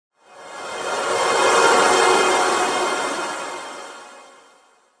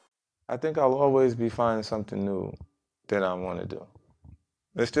I think I'll always be finding something new that I want to do.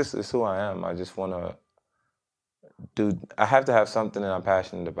 It's who I am. I just want to I have to have something that I'm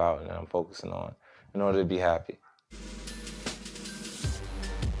passionate about and that I'm focusing on in order to be happy.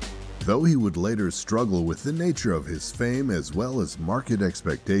 Though he would later struggle with the nature of his fame as well as market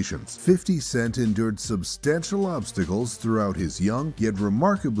expectations, 50 Cent endured substantial obstacles throughout his young yet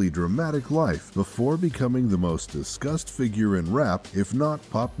remarkably dramatic life before becoming the most discussed figure in rap, if not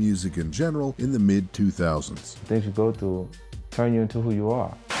pop music in general, in the mid-2000s. Things you go through turn you into who you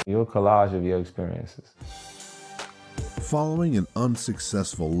are. You're a collage of your experiences. Following an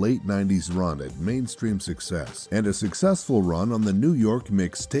unsuccessful late 90s run at mainstream success and a successful run on the New York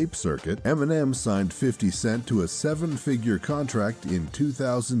mixtape circuit, Eminem signed 50 Cent to a 7-figure contract in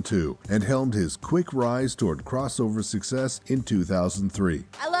 2002 and helmed his quick rise toward crossover success in 2003.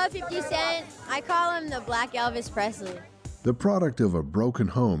 I love 50 Cent. I call him the Black Elvis Presley. The product of a broken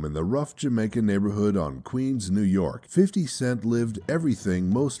home in the rough Jamaican neighborhood on Queens, New York, 50 Cent lived everything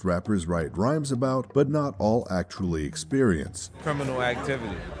most rappers write rhymes about, but not all actually experience. Criminal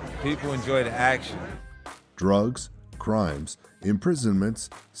activity. People enjoy the action. Drugs, crimes,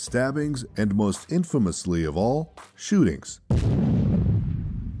 imprisonments, stabbings, and most infamously of all, shootings.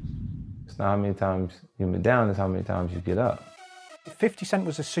 It's not how many times you've been down, it's how many times you get up. If 50 Cent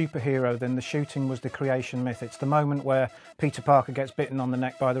was a superhero, then the shooting was the creation myth. It's the moment where Peter Parker gets bitten on the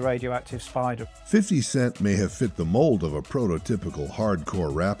neck by the radioactive spider. 50 Cent may have fit the mold of a prototypical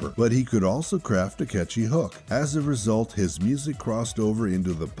hardcore rapper, but he could also craft a catchy hook. As a result, his music crossed over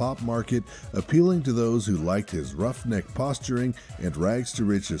into the pop market, appealing to those who liked his roughneck posturing and rags to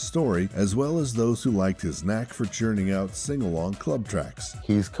riches story, as well as those who liked his knack for churning out sing-along club tracks.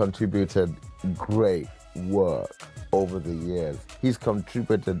 He's contributed great work over the years. He's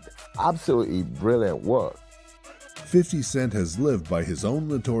contributed absolutely brilliant work. 50 Cent has lived by his own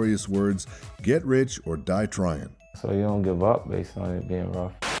notorious words, get rich or die trying. So you don't give up based on it being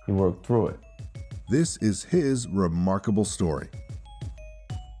rough. You work through it. This is his remarkable story.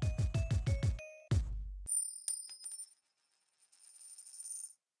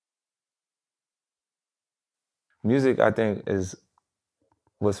 Music, I think, is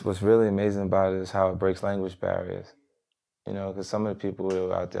what's really amazing about it is how it breaks language barriers. You know, because some of the people who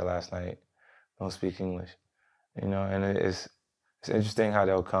were out there last night don't speak English. You know, and it's interesting how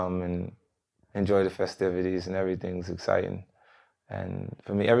they'll come and enjoy the festivities and everything's exciting. And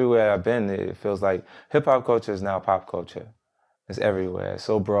for me, everywhere I've been, it feels like hip-hop culture is now pop culture. It's everywhere. It's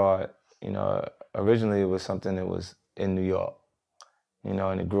so broad. You know, originally it was something that was in New York, you know,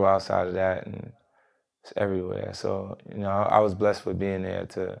 and it grew outside of that, and it's everywhere. So, you know, I was blessed with being there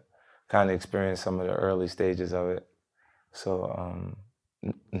to kind of experience some of the early stages of it. So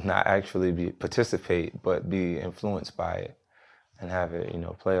not actually participate, but be influenced by it and have it, you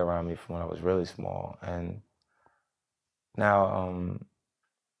know, play around me from when I was really small. And now, I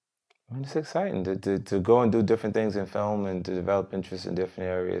mean, it's exciting to go and do different things in film and to develop interest in different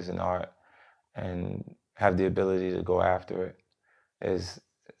areas in art and have the ability to go after it. It's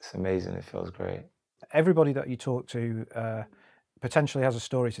amazing. It feels great. Everybody that you talk to potentially has a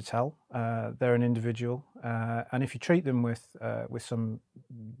story to tell. They're an individual, and if you treat them with some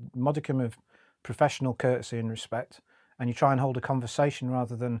modicum of professional courtesy and respect, and you try and hold a conversation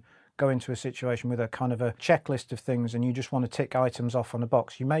rather than go into a situation with a kind of a checklist of things and you just want to tick items off on a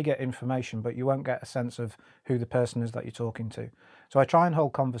box, you may get information, but you won't get a sense of who the person is that you're talking to. So I try and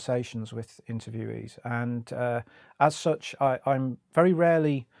hold conversations with interviewees, and as such, I'm very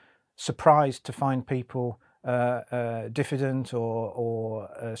rarely surprised to find people diffident or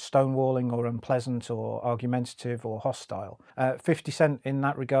stonewalling or unpleasant or argumentative or hostile. 50 Cent in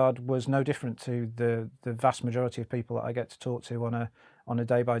that regard was no different to the vast majority of people that I get to talk to on a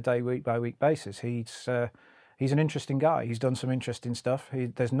day-by-day, week-by-week basis. He's an interesting guy. He's done some interesting stuff.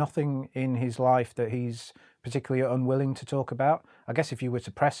 There's nothing in his life that he's particularly unwilling to talk about. I guess if you were to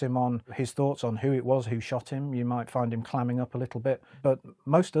press him on his thoughts on who it was who shot him, you might find him clamming up a little bit. But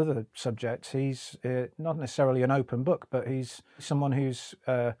most other subjects, he's not necessarily an open book, but he's someone who's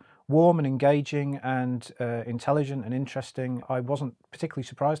warm and engaging and intelligent and interesting. I wasn't particularly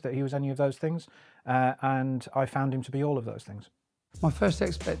surprised that he was any of those things, and I found him to be all of those things. My first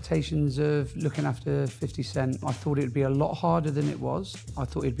expectations of looking after 50 Cent, I thought it would be a lot harder than it was. I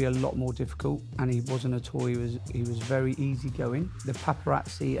thought it'd be a lot more difficult, and he wasn't at all. He was very easygoing. The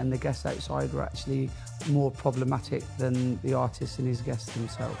paparazzi and the guests outside were actually more problematic than the artists and his guests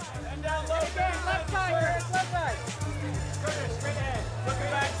themselves. Left side.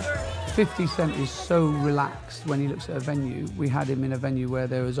 50 50 Cent is so relaxed when he looks at a venue. We had him in a venue where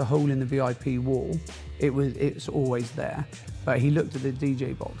there was a hole in the VIP wall. It's always there. But he looked at the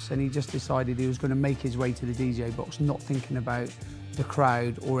DJ box and he just decided he was going to make his way to the DJ box, not thinking about the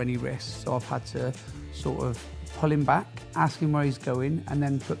crowd or any risks. So I've had to sort of pull him back, ask him where he's going, and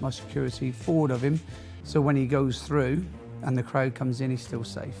then put my security forward of him. So when he goes through and the crowd comes in, he's still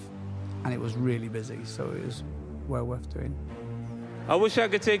safe. And it was really busy, so it was well worth doing. I wish I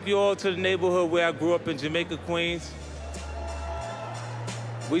could take you all to the neighborhood where I grew up in Jamaica, Queens.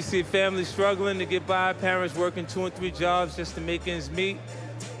 We see families struggling to get by, parents working 2 and 3 jobs just to make ends meet,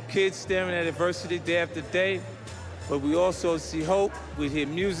 kids staring at adversity day after day. But we also see hope, we hear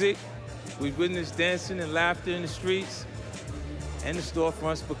music, we witness dancing and laughter in the streets and the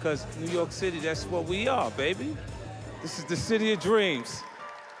storefronts, because New York City, that's what we are, baby. This is the city of dreams.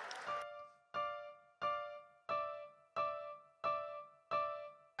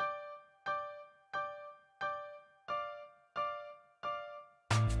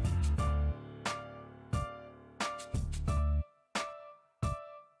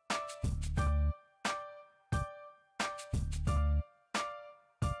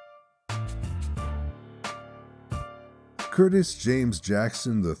 Curtis James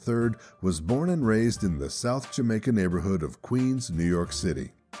Jackson III was born and raised in the South Jamaica neighborhood of Queens, New York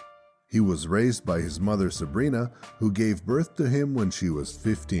City. He was raised by his mother Sabrina, who gave birth to him when she was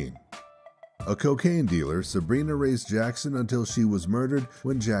 15. A cocaine dealer, Sabrina raised Jackson until she was murdered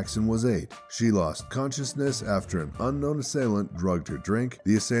when Jackson was 8. She lost consciousness after an unknown assailant drugged her drink.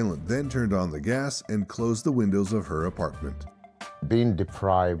 The assailant then turned on the gas and closed the windows of her apartment. Being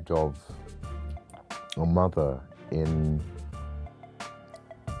deprived of a mother in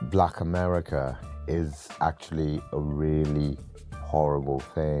Black America is actually a really horrible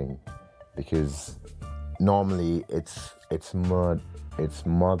thing, because normally it's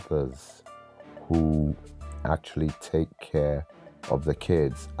mothers who actually take care of the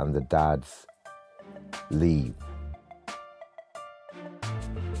kids and the dads leave.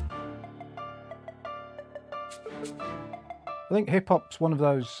 I think hip-hop's one of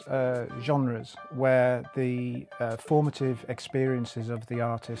those genres where the formative experiences of the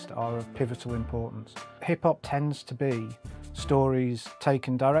artist are of pivotal importance. Hip-hop tends to be stories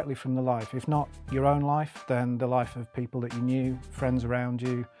taken directly from the life. If not your own life, then the life of people that you knew, friends around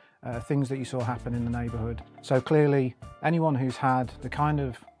you, things that you saw happen in the neighbourhood. So clearly, anyone who's had the kind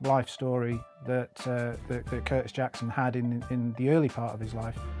of life story that Curtis Jackson had in the early part of his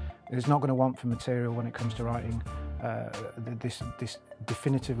life is not going to want for material when it comes to writing this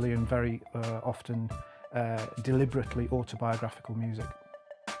definitively and very often deliberately autobiographical music.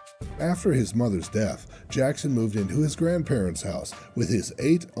 After his mother's death, Jackson moved into his grandparents' house with his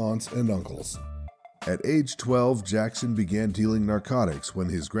 8 aunts and uncles. At age 12, Jackson began dealing narcotics when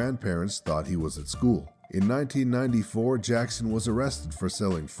his grandparents thought he was at school. In 1994, Jackson was arrested for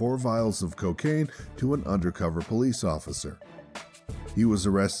selling 4 vials of cocaine to an undercover police officer. He was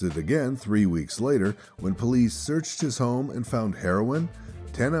arrested again 3 weeks later when police searched his home and found heroin,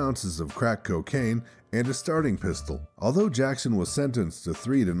 10 ounces of crack cocaine, and a starting pistol. Although Jackson was sentenced to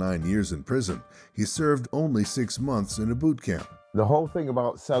 3 to 9 years in prison, he served only 6 months in a boot camp. The whole thing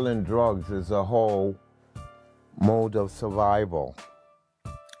about selling drugs is a whole mode of survival.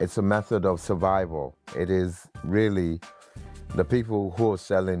 It's a method of survival. It is really the people who are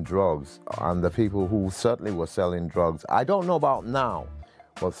selling drugs and the people who certainly were selling drugs. I don't know about now,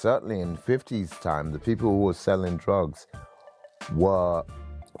 but certainly in 50s time, the people who were selling drugs were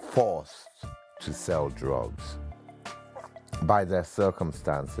forced to sell drugs by their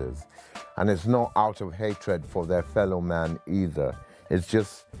circumstances. And it's not out of hatred for their fellow man either. It's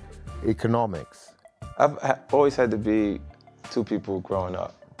just economics. I've always had to be 2 people growing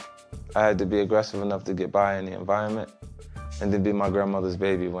up. I had to be aggressive enough to get by in the environment, and then be my grandmother's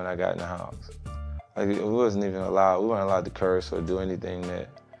baby when I got in the house. Like, we weren't allowed to curse or do anything that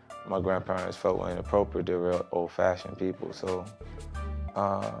my grandparents felt were inappropriate. They're real old-fashioned people, so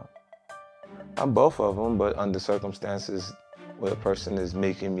I'm both of them, but under circumstances where a person is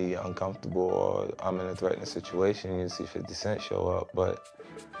making me uncomfortable or I'm in a threatening situation, you see 50 Cent show up, but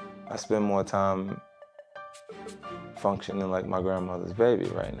I spend more time functioning like my grandmother's baby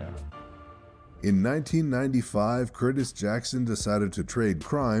right now. In 1995, Curtis Jackson decided to trade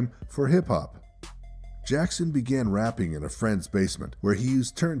crime for hip-hop. Jackson began rapping in a friend's basement, where he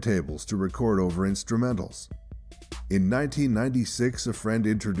used turntables to record over instrumentals. In 1996, a friend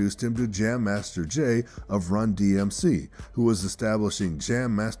introduced him to Jam Master Jay of Run DMC, who was establishing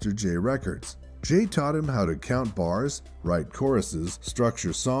Jam Master Jay Records. Jay taught him how to count bars, write choruses,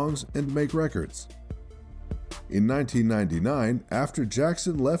 structure songs, and make records. In 1999, after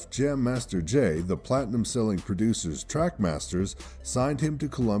Jackson left Jam Master Jay, the platinum-selling producer's Trackmasters signed him to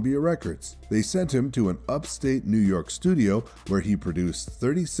Columbia Records. They sent him to an upstate New York studio where he produced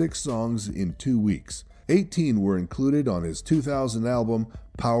 36 songs in 2 weeks. 18 were included on his 2000 album,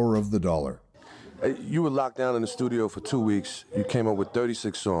 Power of the Dollar. You were locked down in the studio for 2 weeks. You came up with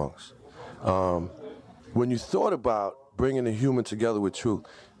 36 songs. When you thought about bringing the human together with truth,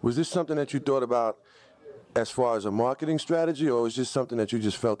 was this something that you thought about as far as a marketing strategy, or was this something that you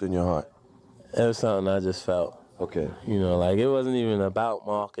just felt in your heart? It was something I just felt. Okay. You know, like, it wasn't even about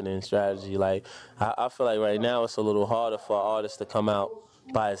marketing strategy. Like, I feel like right now it's a little harder for an artist to come out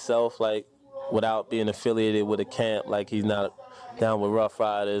by itself, like, without being affiliated with a camp. Like, he's not down with Rough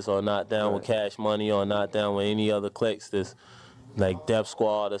Riders, or not down with Cash Money, or not down with any other cliques that's like Def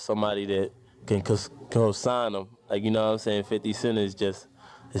Squad or somebody that can co-sign him. Like, you know what I'm saying? 50 Cent is just,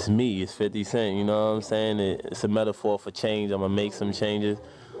 it's me, it's 50 Cent, you know what I'm saying? It's a metaphor for change. I'm gonna make some changes.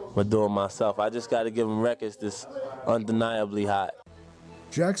 I'm gonna do it myself. I just gotta give him records that's undeniably hot.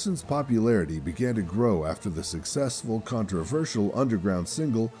 Jackson's popularity began to grow after the successful, controversial underground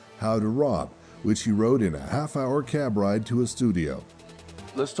single, How to Rob, which he wrote in a half-hour cab ride to a studio.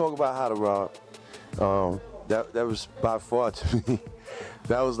 Let's talk about How to Rob. That was by far, to me,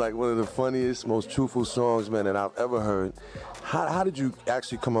 that was like one of the funniest, most truthful songs, man, that I've ever heard. How did you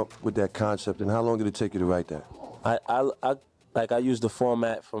actually come up with that concept, and how long did it take you to write that? I used the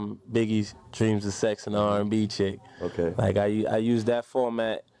format from Biggie's Dreams of Sex and the R&B Chick. Okay. Like, I used that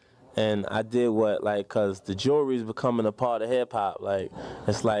format, and I did what, like, cause the jewelry is becoming a part of hip hop. Like,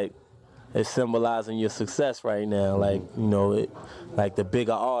 it's symbolizing your success right now. Like, you know, like the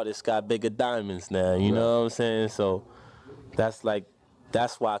bigger artists got bigger diamonds now. You know what I'm saying? So that's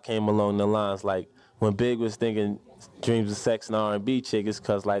why I came along the lines. Like, when Big was thinking Dreams of Sex and R&B Chick, it's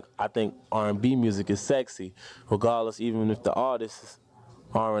because, like, I think R&B music is sexy, regardless, even if the artists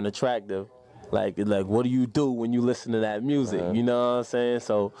aren't attractive. Like, what do you do when you listen to that music? You know what I'm saying?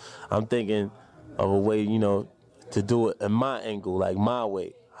 So I'm thinking of a way, you know, to do it in my angle, like my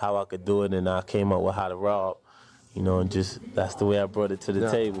way, how I could do it, and I came up with How to Rob, you know, and just, that's the way I brought it to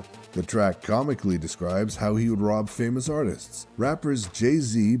the table. The track comically describes how he would rob famous artists. Rappers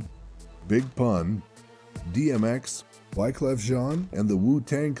Jay-Z, Big Pun, DMX, Wyclef Jean, and the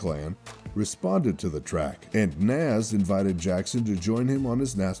Wu-Tang Clan responded to the track, and Nas invited Jackson to join him on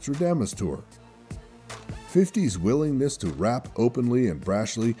his Nostradamus tour. 50's willingness to rap openly and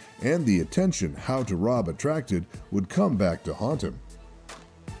brashly, and the attention How to Rob attracted, would come back to haunt him.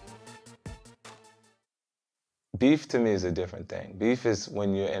 Beef to me is a different thing. Beef is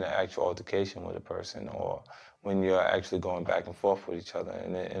when you're in an actual altercation with a person, or when you're actually going back and forth with each other,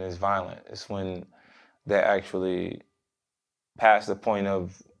 and it's violent. It's when they're actually past the point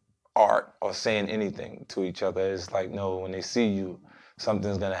of art or saying anything to each other. It's like, no, when they see you,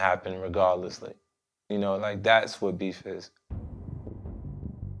 something's gonna happen regardlessly. You know, like, that's what beef is.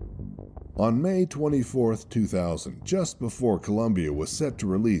 On May 24, 2000, just before Columbia was set to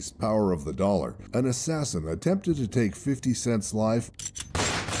release Power of the Dollar, an assassin attempted to take 50 Cent's life,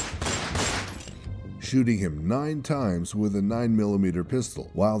 shooting him 9 times with a 9mm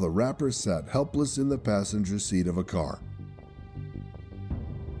pistol, while the rapper sat helpless in the passenger seat of a car.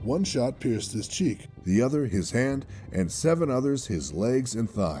 One shot pierced his cheek, the other his hand, and 7 others his legs and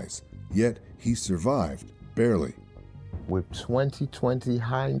thighs. Yet he survived, barely. With 20/20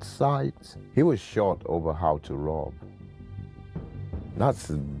 hindsight, he was shot over How to Rob.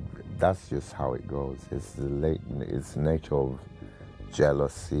 That's just how it goes. It's the nature of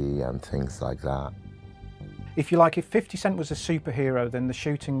jealousy and things like that. If you like, if 50 Cent was a superhero, then the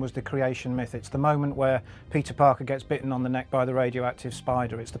shooting was the creation myth. It's the moment where Peter Parker gets bitten on the neck by the radioactive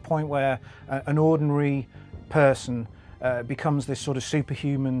spider. It's the point where an ordinary person becomes this sort of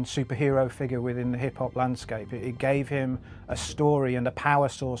superhuman, superhero figure within the hip-hop landscape. It gave him a story and a power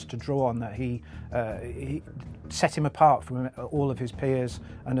source to draw on that he set him apart from all of his peers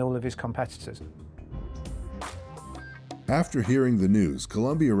and all of his competitors. After hearing the news,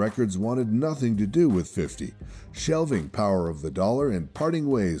 Columbia Records wanted nothing to do with 50, shelving Power of the Dollar and parting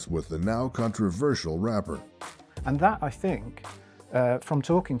ways with the now controversial rapper. And that, I think, from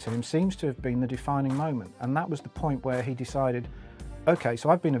talking to him, seems to have been the defining moment. And that was the point where he decided, okay, so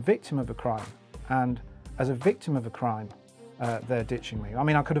I've been a victim of a crime, and as a victim of a crime, they're ditching me. I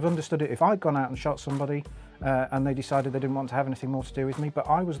mean, I could have understood it if I'd gone out and shot somebody and they decided they didn't want to have anything more to do with me, but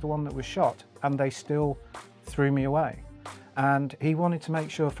I was the one that was shot and they still threw me away. And he wanted to make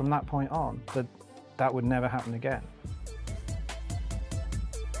sure from that point on that that would never happen again.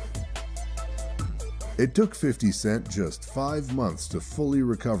 It took 50 Cent just 5 months to fully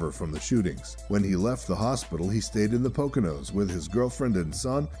recover from the shootings. When he left the hospital, he stayed in the Poconos with his girlfriend and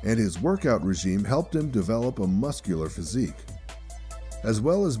son, and his workout regime helped him develop a muscular physique. As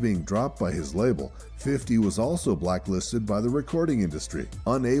well as being dropped by his label, 50 was also blacklisted by the recording industry.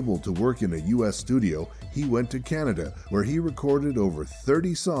 Unable to work in a US studio, he went to Canada, where he recorded over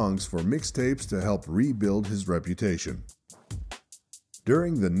 30 songs for mixtapes to help rebuild his reputation.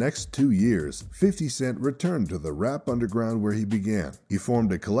 During the next 2 years, 50 Cent returned to the rap underground where he began. He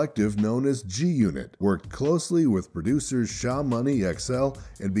formed a collective known as G-Unit, worked closely with producers Sha Money XL,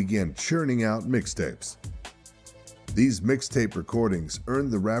 and began churning out mixtapes. These mixtape recordings earned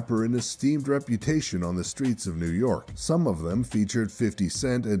the rapper an esteemed reputation on the streets of New York. Some of them featured 50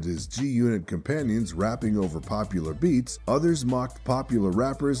 Cent and his G-Unit companions rapping over popular beats. Others mocked popular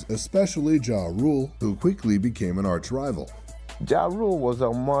rappers, especially Ja Rule, who quickly became an arch-rival. Ja Rule was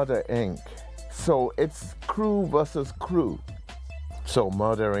a Murder Inc. So it's crew versus crew. So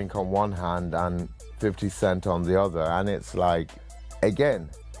Murder Inc. on one hand and 50 Cent on the other. And it's like, again,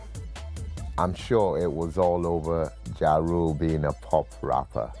 I'm sure it was all over Ja Rule being a pop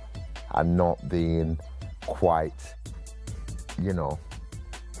rapper and not being quite, you know,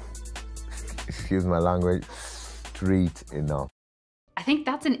 excuse my language, street enough. I think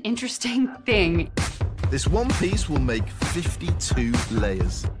that's an interesting thing. This one piece will make 52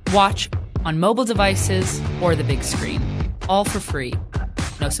 layers. Watch on mobile devices or the big screen. All for free.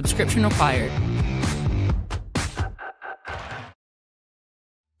 No subscription required.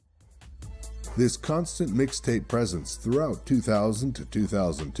 This constant mixtape presence throughout 2000 to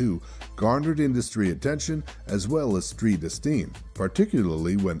 2002 garnered industry attention as well as street esteem,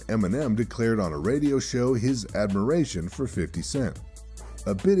 particularly when Eminem declared on a radio show his admiration for 50 Cent.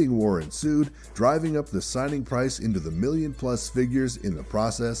 A bidding war ensued, driving up the signing price into the million-plus figures in the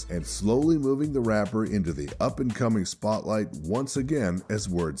process and slowly moving the rapper into the up-and-coming spotlight once again as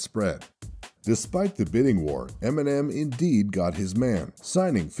word spread. Despite the bidding war, Eminem indeed got his man,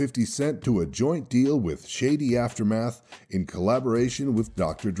 signing 50 Cent to a joint deal with Shady Aftermath in collaboration with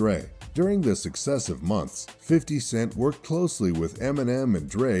Dr. Dre. During the successive months, 50 Cent worked closely with Eminem and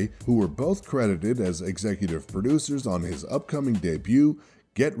Dre, who were both credited as executive producers on his upcoming debut,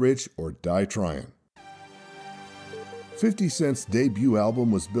 Get Rich or Die Tryin'. 50 Cent's debut album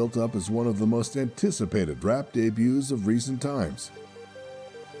was built up as one of the most anticipated rap debuts of recent times.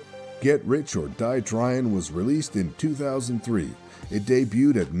 Get Rich or Die Tryin' was released in 2003. It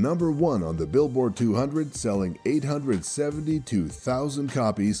debuted at #1 on the Billboard 200, selling 872,000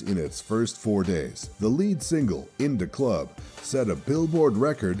 copies in its first 4 days. The lead single, In Da Club, set a Billboard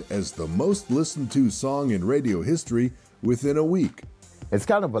record as the most listened to song in radio history within a week. It's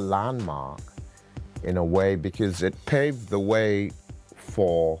kind of a landmark in a way because it paved the way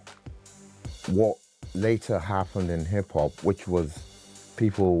for what later happened in hip-hop, which was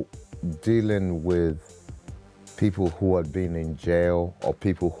people dealing with people who had been in jail or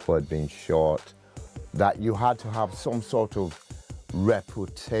people who had been shot, that you had to have some sort of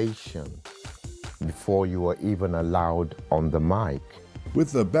reputation before you were even allowed on the mic.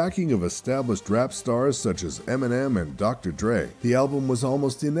 With the backing of established rap stars such as Eminem and Dr. Dre, the album was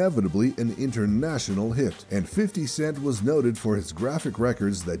almost inevitably an international hit, and 50 Cent was noted for his graphic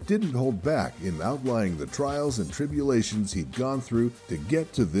records that didn't hold back in outlining the trials and tribulations he'd gone through to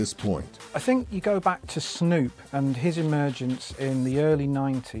get to this point. I think you go back to Snoop and his emergence in the early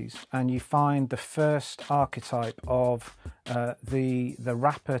 90s, and you find the first archetype of the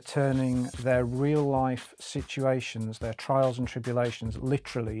rapper turning their real life situations, their trials and tribulations,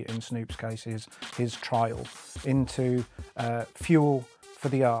 literally in Snoop's case his trial, into fuel for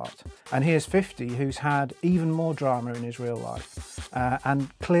the art. And here's 50, who's had even more drama in his real life, and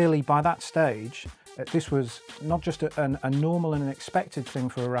clearly by that stage this was not just a normal and an expected thing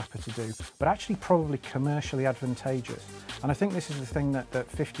for a rapper to do, but actually probably commercially advantageous. And I think this is the thing that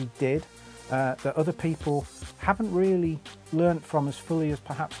 50 did, that other people haven't really learnt from as fully as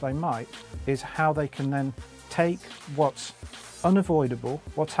perhaps they might, is how they can then take what's unavoidable,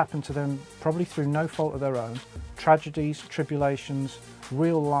 what's happened to them probably through no fault of their own, tragedies, tribulations,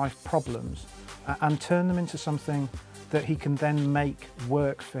 real life problems, and turn them into something that he can then make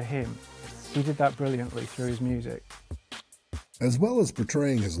work for him. He did that brilliantly through his music. As well as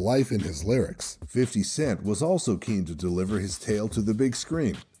portraying his life in his lyrics, 50 Cent was also keen to deliver his tale to the big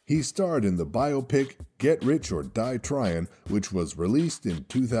screen. He starred in the biopic Get Rich or Die Tryin', which was released in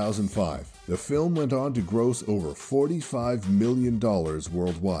 2005. The film went on to gross over $45 million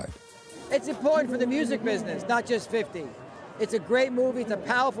worldwide. It's important for the music business, not just 50. It's a great movie. It's a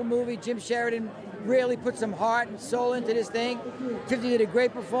powerful movie. Jim Sheridan really put some heart and soul into this thing. 50 did a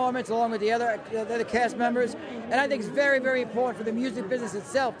great performance along with the other cast members. And I think it's very, very important for the music business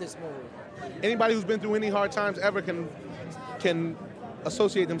itself, this movie. Anybody who's been through any hard times ever can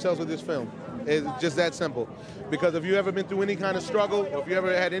associate themselves with this film. It's just that simple. Because if you've ever been through any kind of struggle, or if you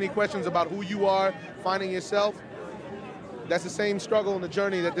ever had any questions about who you are, finding yourself, that's the same struggle and the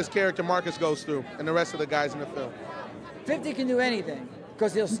journey that this character Marcus goes through and the rest of the guys in the film. 50 can do anything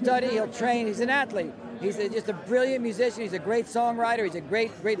because he'll study, he'll train, he's an athlete. He's just a brilliant musician, he's a great songwriter, he's a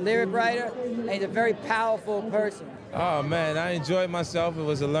great lyric writer, and he's a very powerful person. Oh man, I enjoyed myself. It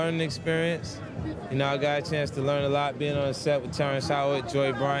was a learning experience. You know, I got a chance to learn a lot being on the set with Terrence Howard,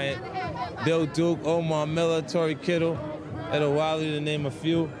 Joy Bryant, Bill Duke, Omar Miller, Tory Kittle, Etta Wiley, to name a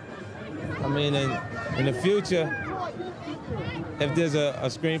few. I mean, in the future, if there's a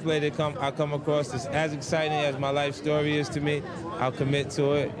screenplay that I come across that's as exciting as my life story is to me, I'll commit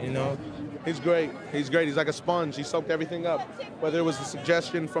to it, you know. He's great. He's great. He's like a sponge. He soaked everything up. Whether it was a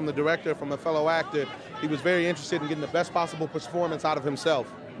suggestion from the director, from a fellow actor, he was very interested in getting the best possible performance out of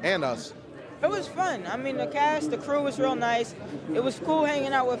himself and us. It was fun. I mean, the cast, the crew was real nice. It was cool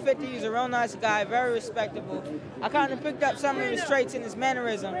hanging out with 50. He's a real nice guy, very respectable. I kind of picked up some of his traits in his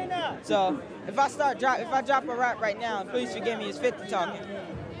mannerism. So if I drop a rap right now, please forgive me, it's 50 talking.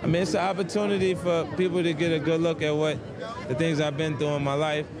 I mean, it's an opportunity for people to get a good look at what the things I've been through in my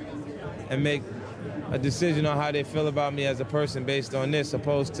life and make a decision on how they feel about me as a person based on this,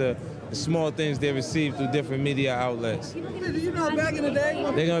 opposed to the small things they receive through different media outlets. You know, back in the day,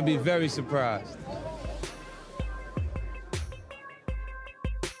 they're going to be very surprised.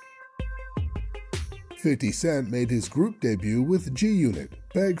 $50 Cent made his group debut with G-Unit,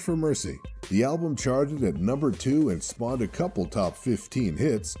 Beg for Mercy. The album charted at #2 and spawned a couple top 15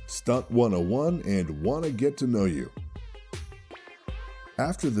 hits, Stunt 101 and Wanna Get to Know You.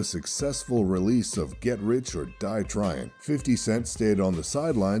 After the successful release of Get Rich or Die Tryin', 50 Cent stayed on the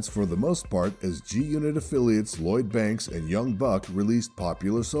sidelines for the most part as G-Unit affiliates Lloyd Banks and Young Buck released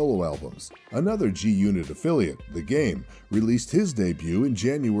popular solo albums. Another G-Unit affiliate, The Game, released his debut in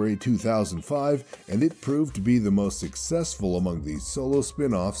January 2005, and it proved to be the most successful among these solo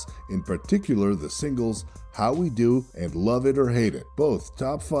spin-offs, in particular the singles How We Do and Love It or Hate It, both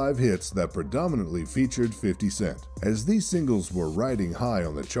top 5 hits that predominantly featured 50 Cent. As these singles were riding high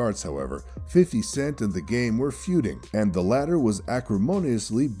on the charts, however, 50 Cent and The Game were feuding, and the latter was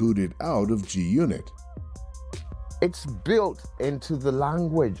acrimoniously booted out of G-Unit. It's built into the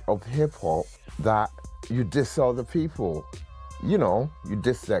language of hip-hop that you diss other people. You know, you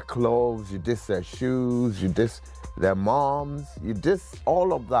diss their clothes, you diss their shoes, you diss their moms, you diss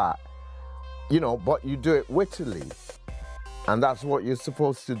all of that. You know, but you do it wittily, and that's what you're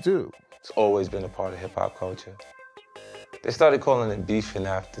supposed to do. It's always been a part of hip-hop culture. They started calling it beefing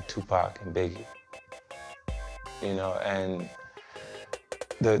after Tupac and Biggie. You know, and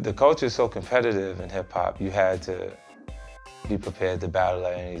the culture is so competitive in hip-hop, you had to be prepared to battle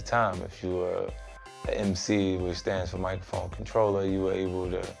at any time. If you were an MC, which stands for microphone controller, you were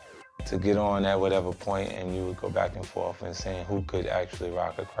able to get on at whatever point, and you would go back and forth and saying who could actually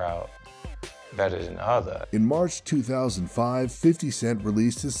rock a crowd better than the other. In March 2005, 50 Cent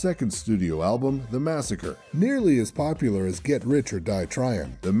released his second studio album, The Massacre. Nearly as popular as Get Rich or Die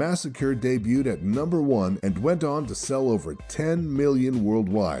Tryin', The Massacre debuted at #1 and went on to sell over 10 million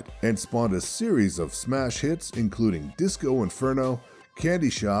worldwide, and spawned a series of smash hits including Disco Inferno, Candy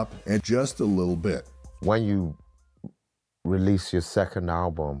Shop, and Just a Little Bit. When you release your second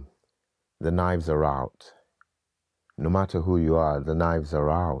album, the knives are out. No matter who you are, the knives are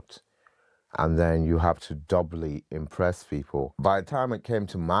out. And then you have to doubly impress people. By the time it came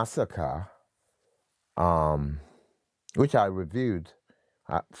to Massacre, which I reviewed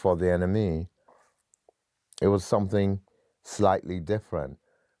for the NME, it was something slightly different.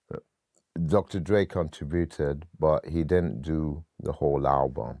 Dr. Dre contributed, but he didn't do the whole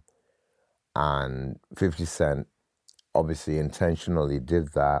album. And 50 Cent obviously intentionally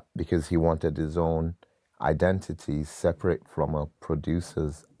did that because he wanted his own identity separate from a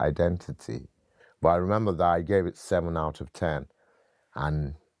producer's identity. But I remember that I gave it 7 out of 10.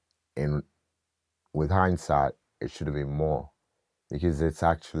 And with hindsight, it should have been more. Because it's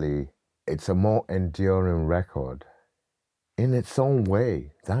a more enduring record in its own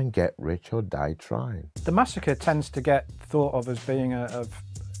way than Get Rich or Die Tryin'. The Massacre tends to get thought of as being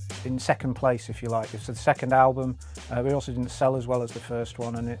in second place, if you like. It's the second album. We also didn't sell as well as the first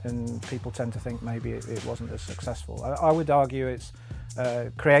one, and people tend to think maybe it wasn't as successful. I would argue it's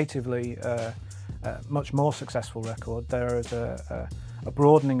creatively a much more successful record. There is a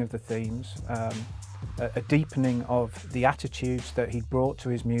broadening of the themes. a deepening of the attitudes that he brought to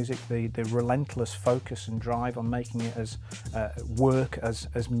his music, the relentless focus and drive on making it as work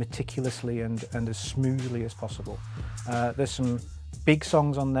as meticulously and as smoothly as possible. There's some big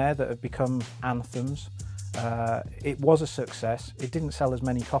songs on there that have become anthems. It was a success. It didn't sell as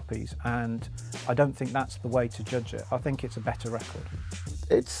many copies, and I don't think that's the way to judge it. I think it's a better record.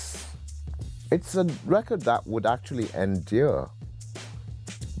 It's a record that would actually endure,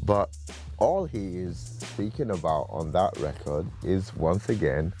 but all he is speaking about on that record is, once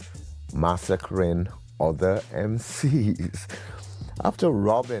again, massacring other MCs. After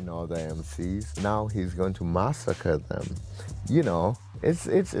robbing other MCs, now he's going to massacre them. You know, it's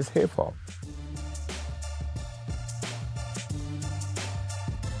hip-hop.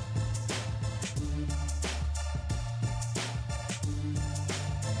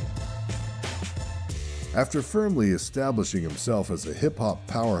 After firmly establishing himself as a hip-hop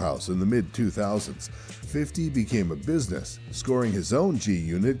powerhouse in the mid-2000s, 50 became a business, scoring his own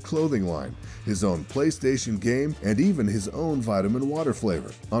G-Unit clothing line, his own PlayStation game, and even his own vitamin water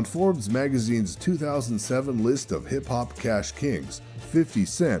flavor. On Forbes magazine's 2007 list of hip-hop cash kings, 50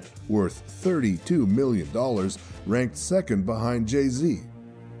 Cent, worth $32 million, ranked second behind Jay-Z.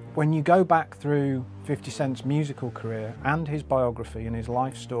 When you go back through 50 Cent's musical career and his biography and his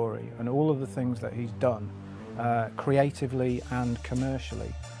life story and all of the things that he's done creatively and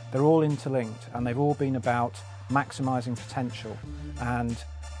commercially, they're all interlinked, and they've all been about maximising potential, and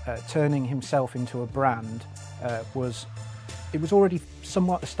turning himself into a brand it was already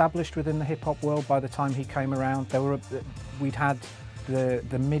somewhat established within the hip-hop world by the time he came around. We'd had the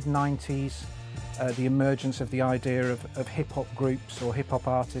mid-90s, the emergence of the idea of hip-hop groups or hip-hop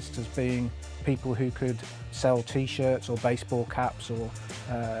artists as being people who could sell t-shirts or baseball caps, or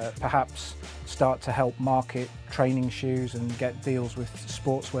perhaps start to help market training shoes and get deals with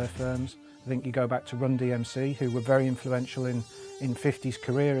sportswear firms. I think you go back to Run DMC, who were very influential in 50's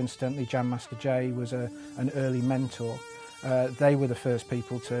career. Incidentally, Jam Master Jay was an early mentor. They were the first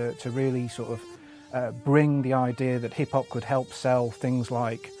people to really sort of bring the idea that hip-hop could help sell things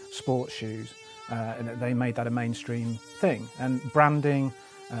like sports shoes. And they made that a mainstream thing. And branding,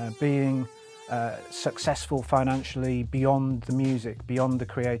 being successful financially beyond the music, beyond the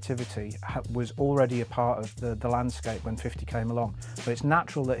creativity, was already a part of the landscape when 50 came along. So it's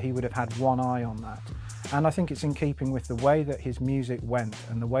natural that he would have had one eye on that. And I think it's in keeping with the way that his music went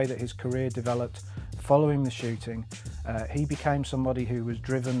and the way that his career developed following the shooting. He became somebody who was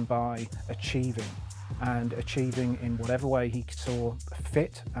driven by achieving, and achieving in whatever way he saw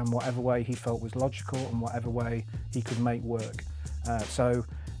fit and whatever way he felt was logical and whatever way he could make work.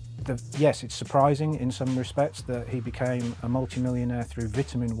 Yes, it's surprising in some respects that he became a multimillionaire through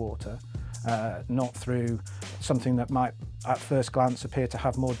vitamin water, not through something that might at first glance appear to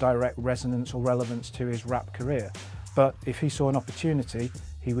have more direct resonance or relevance to his rap career. But if he saw an opportunity,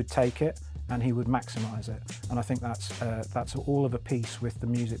 he would take it and he would maximise it. And I think that's all of a piece with the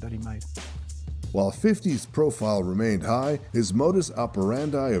music that he made. While 50's profile remained high, his modus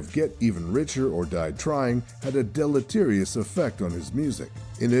operandi of get even richer or die trying had a deleterious effect on his music.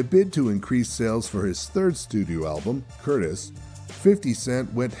 In a bid to increase sales for his third studio album, Curtis, 50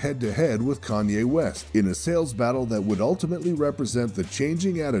 Cent went head-to-head with Kanye West in a sales battle that would ultimately represent the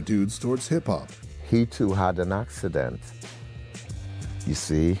changing attitudes towards hip-hop. He too had an accident. You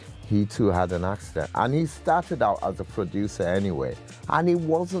see? He too had an accident, and he started out as a producer anyway, and he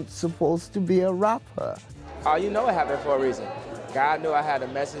wasn't supposed to be a rapper. You know it happened for a reason. God knew I had a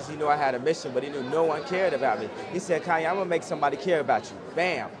message, he knew I had a mission, but he knew no one cared about me. He said, Kanye, I'm gonna make somebody care about you.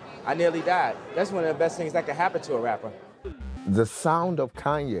 Bam, I nearly died. That's one of the best things that could happen to a rapper. The sound of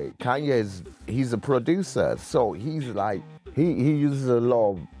Kanye he's a producer, so he's like, he uses a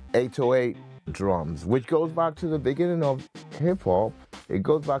lot of 808 drums, which goes back to the beginning of hip-hop. It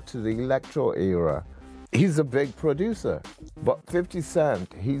goes back to the electro era. He's a big producer, but 50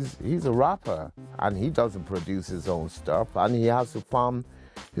 Cent, he's a rapper, and he doesn't produce his own stuff, and he has to farm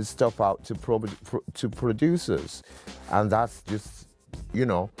his stuff out to producers, and that's just, you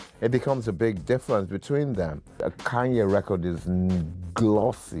know, it becomes a big difference between them. A Kanye record is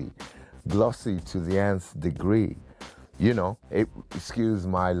glossy to the nth degree, you know, excuse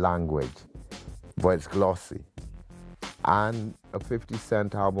my language, but it's glossy. And a 50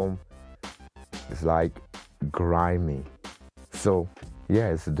 Cent album is like grimy. So yeah,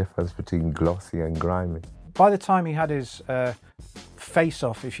 it's the difference between glossy and grimy. By the time he had his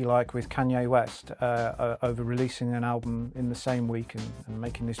face-off, if you like, with Kanye West over releasing an album in the same week and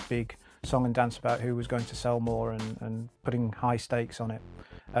making this big song and dance about who was going to sell more and putting high stakes on it,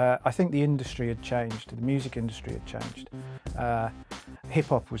 I think the industry had changed, the music industry had changed.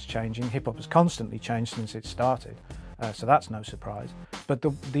 Hip-hop was changing. Hip-hop has constantly changed since it started, so that's no surprise. But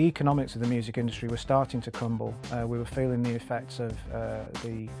the economics of the music industry were starting to crumble. We were feeling the effects of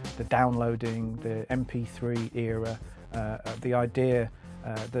the downloading, the MP3 era, the idea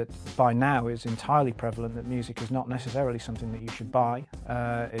that by now is entirely prevalent that music is not necessarily something that you should buy,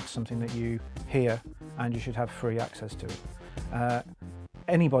 it's something that you hear and you should have free access to it.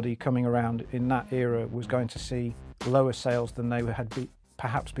 Anybody coming around in that era was going to see lower sales than they had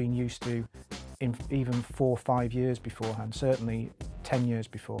perhaps been used to in even 4 or 5 years beforehand, certainly 10 years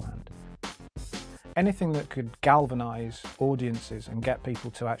beforehand. Anything that could galvanise audiences and get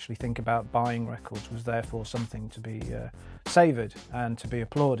people to actually think about buying records was therefore something to be savoured and to be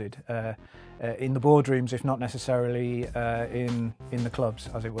applauded in the boardrooms, if not necessarily in the clubs,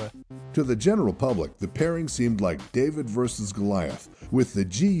 as it were. To the general public, the pairing seemed like David versus Goliath, with the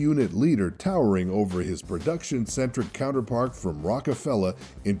G-Unit leader towering over his production-centric counterpart from Rockefeller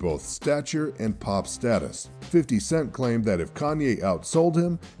in both stature and pop status. 50 Cent claimed that if Kanye outsold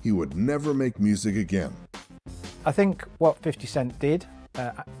him, he would never make music again. I think what 50 Cent did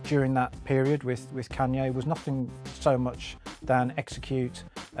during that period with Kanye was nothing so much than execute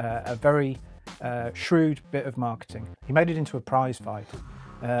a very shrewd bit of marketing. He made it into a prize fight.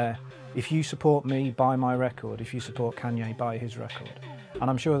 If you support me, buy my record. If you support Kanye, buy his record. And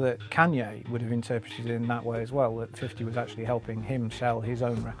I'm sure that Kanye would have interpreted it in that way as well, that 50 was actually helping him sell his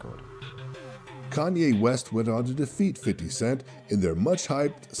own record. Kanye West went on to defeat 50 Cent in their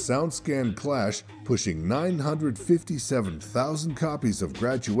much-hyped SoundScan clash, pushing 957,000 copies of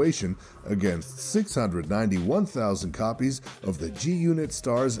Graduation against 691,000 copies of the G-Unit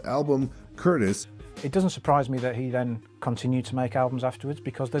Stars album Curtis. It doesn't surprise me that he then continued to make albums afterwards,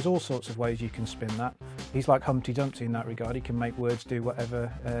 because there's all sorts of ways you can spin that. He's like Humpty Dumpty in that regard. He can make words do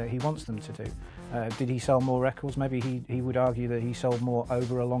whatever he wants them to do. Did he sell more records? Maybe he would argue that he sold more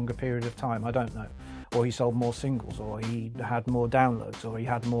over a longer period of time. I don't know. Or he sold more singles, or he had more downloads, or he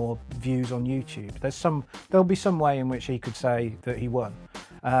had more views on YouTube. There'll be some way in which he could say that he won.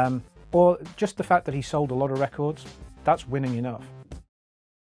 Or just the fact that he sold a lot of records, that's winning enough.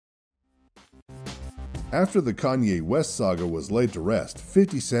 After the Kanye West saga was laid to rest,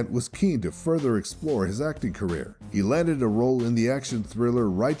 50 Cent was keen to further explore his acting career. He landed a role in the action thriller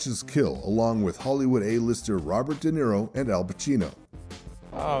Righteous Kill, along with Hollywood A-lister Robert De Niro and Al Pacino.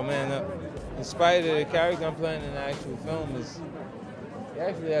 Oh man, in spite of the character I'm playing in the actual film, it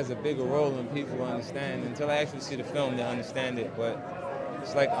actually has a bigger role than people understand. Until I actually see the film, they understand it. But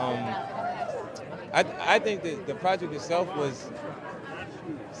it's like, I think that the project itself was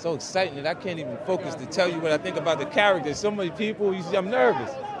so exciting that I can't even focus to tell you what I think about the characters. So many people, you see, I'm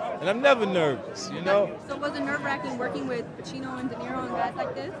nervous, and I'm never nervous, you know? So was it nerve-wracking working with Pacino and De Niro and guys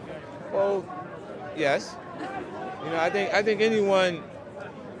like this? Well, yes. You know, I think anyone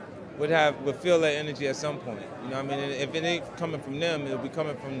would feel that energy at some point. You know what I mean? And if it ain't coming from them, it'll be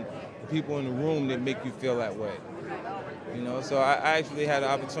coming from the people in the room that make you feel that way. You know, so I actually had the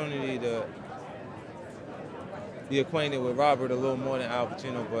opportunity to be acquainted with Robert a little more than Al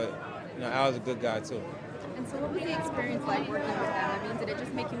Pacino, but you know, Al's a good guy too. And so what was the experience like working with them? I mean, did it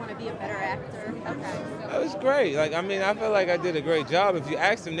just make you want to be a better actor? Okay. It was great. Like, I mean, I feel like I did a great job. If you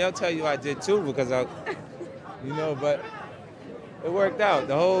ask them, they'll tell you I did too, because you know, but it worked out.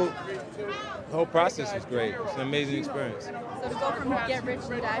 The whole process was great. It's an amazing experience. So to go from Get Rich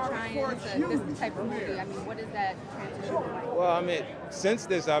and Die Trying to this type of movie, I mean, what is that transition like? Well, I mean, since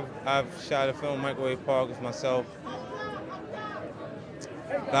this, I've shot a film, Microwave Park, with myself,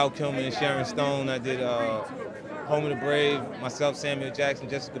 Val Kilmer and Sharon Stone. I did Home of the Brave, myself, Samuel Jackson,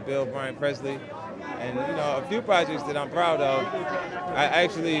 Jessica Biel, Brian Presley, and you know, a few projects that I'm proud of. I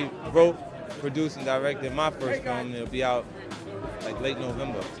actually wrote, produced, and directed my first film, and it'll be out like late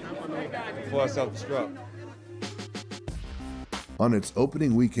November, before I self-destruct. On its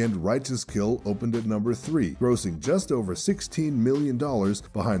opening weekend, Righteous Kill opened at number 3, grossing just over $16 million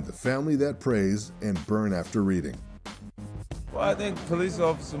behind The Family That Prays and Burn After Reading. Well, I think police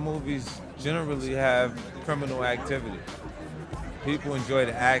officer movies generally have criminal activity. People enjoy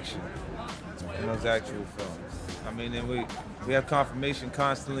the action in those actual films. I mean, and we have confirmation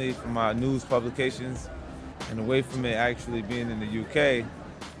constantly from our news publications, and away from it actually being in the UK,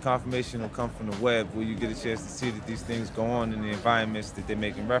 confirmation will come from the web, where you get a chance to see that these things go on in the environments that they're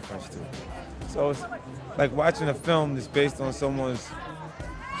making reference to. So it's like watching a film that's based on someone's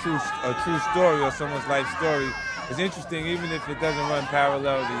true story or someone's life story. It's interesting even if it doesn't run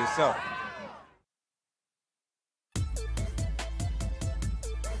parallel to yourself.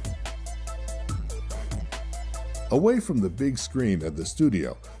 Away from the big screen at the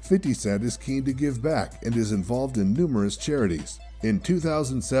studio, 50 Cent is keen to give back and is involved in numerous charities. In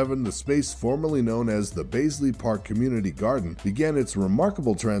 2007, the space formerly known as the Baisley Park Community Garden began its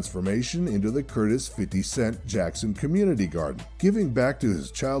remarkable transformation into the Curtis 50 Cent Jackson Community Garden. Giving back to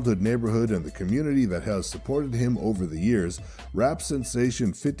his childhood neighborhood and the community that has supported him over the years, rap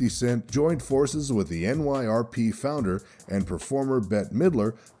sensation 50 Cent joined forces with the NYRP founder and performer Bette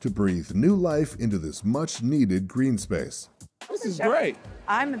Midler to breathe new life into this much-needed green space. This is great.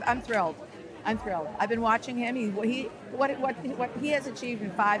 I'm thrilled. I'm thrilled. I've been watching him. What he has achieved in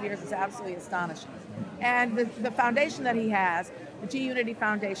 5 years is absolutely astonishing. And the foundation that he has, the G-Unity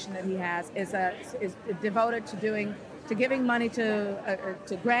Foundation that he has, is devoted to giving money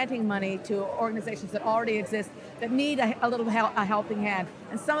to granting money to organizations that already exist that need a helping hand.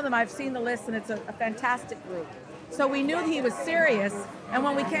 And some of them, I've seen the list, and it's a fantastic group. So we knew he was serious, and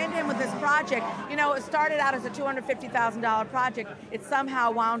when we came to him with this project, you know, it started out as a $250,000 project. It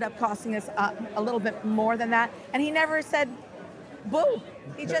somehow wound up costing us a little bit more than that, and he never said, boo.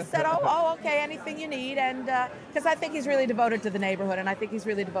 He just said, oh, okay, anything you need, and because I think he's really devoted to the neighborhood, and I think he's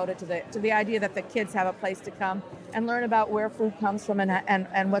really devoted to the idea that the kids have a place to come and learn about where food comes from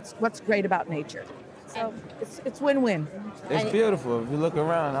and what's great about nature. So it's win-win. It's beautiful. If you look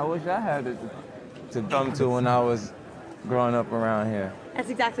around, I wish I had it to come to when I was growing up around here. That's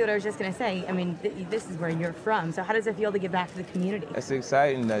exactly what I was just going to say. I mean, this is where you're from, so how does it feel to give back to the community? It's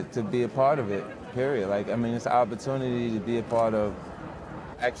exciting to be a part of it, period. Like, I mean, it's an opportunity to be a part of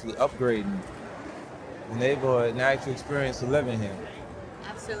actually upgrading the neighborhood and the actual experience of living here.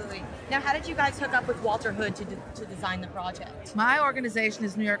 Absolutely. Now, how did you guys hook up with Walter Hood to design the project? My organization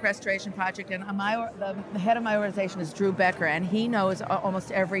is New York Restoration Project, and the head of my organization is Drew Becker, and he knows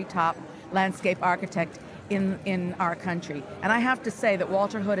almost every top landscape architect in our country. And I have to say that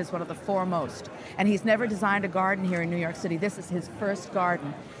Walter Hood is one of the foremost, and he's never designed a garden here in New York City. This is his first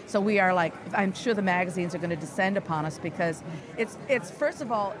garden. So we are like, I'm sure the magazines are going to descend upon us because it's first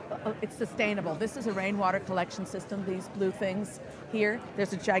of all, it's sustainable. This is a rainwater collection system, these blue things here.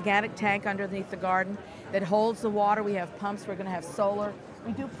 There's a gigantic tank underneath the garden that holds the water. We have pumps, we're going to have solar.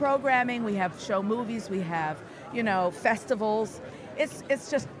 We do programming, we have show movies, we have, you know, festivals.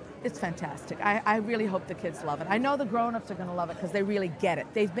 It's fantastic. I really hope the kids love it. I know the grown-ups are going to love it because they really get it.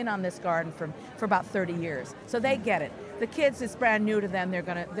 They've been on this garden for about 30 years, so they get it. The kids, it's brand new to them. I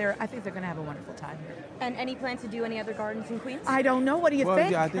think they're going to have a wonderful time here. And any plans to do any other gardens in Queens? I don't know. What do you think?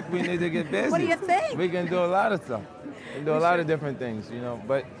 Well, yeah, I think we need to get busy. What do you think? We can do a lot of stuff. We can do a lot of different things, you know.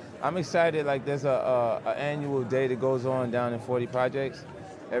 But I'm excited. Like, there's an annual day that goes on down in 40 Projects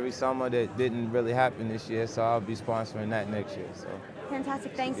every summer that didn't really happen this year, so I'll be sponsoring that next year. So.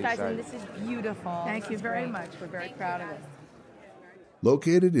 Fantastic. Thanks, guys. And this is beautiful. Thank you very much. We're very proud of it.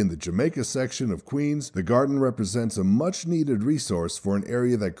 Located in the Jamaica section of Queens, the garden represents a much-needed resource for an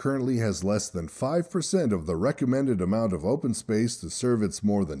area that currently has less than 5% of the recommended amount of open space to serve its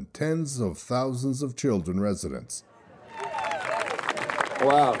more than tens of thousands of children residents.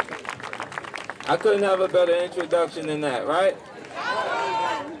 Wow. I couldn't have a better introduction than that, right?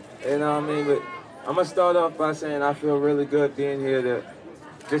 You know what I mean? But I'm going to start off by saying I feel really good being here to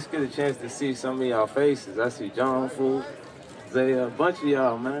just get a chance to see some of y'all faces. I see John Fool, Zaya, a bunch of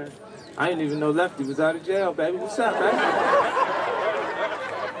y'all, man. I didn't even know Lefty was out of jail, baby. What's up, man?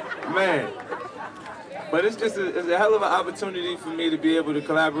 Man. But it's a hell of an opportunity for me to be able to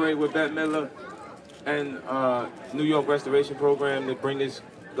collaborate with Bette Midler and New York Restoration Program to bring this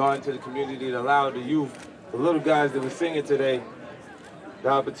garden to the community, to allow the youth, the little guys that were singing today, the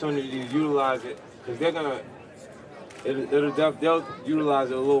opportunity to utilize it. Because they'll utilize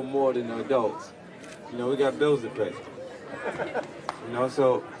it a little more than the adults. You know, we got bills to pay. You know,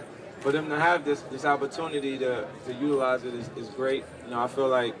 so for them to have this opportunity to utilize it is great. You know, I feel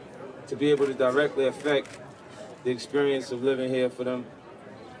like to be able to directly affect the experience of living here for them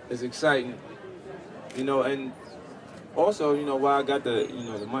is exciting. You know, and also, you know, while I got the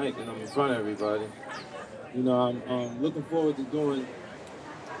mic and I'm in front of everybody, you know, I'm looking forward to doing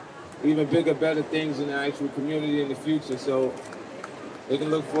even bigger, better things in the actual community in the future. So they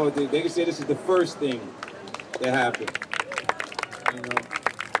can look forward to, they can say this is the first thing that happened.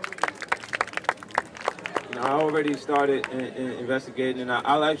 You know, I already started in investigating, and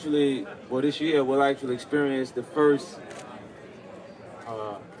I'll actually, well, this year we'll actually experience the first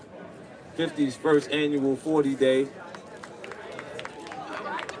 50's first annual 40 Day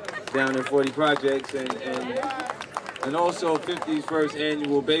down in 40 Projects, and also 50's first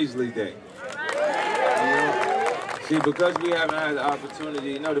annual Baisley Day. You know? See, because we haven't had the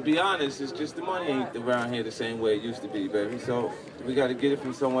opportunity, you know, to be honest, it's just the money ain't around here the same way it used to be, baby. So we got to get it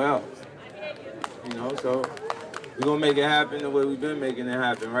from somewhere else. You know, so We're gonna make it happen the way we've been making it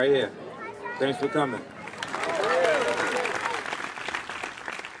happen, right here. Thanks for coming.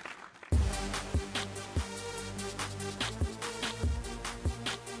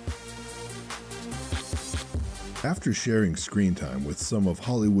 After sharing screen time with some of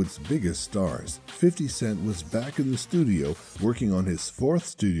Hollywood's biggest stars, 50 Cent was back in the studio working on his fourth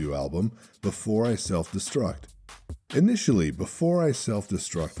studio album, Before I Self-Destruct. Initially, Before I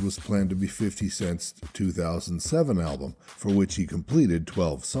Self-Destruct was planned to be 50 Cent's 2007 album, for which he completed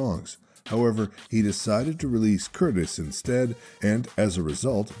 12 songs. However, he decided to release Curtis instead, and as a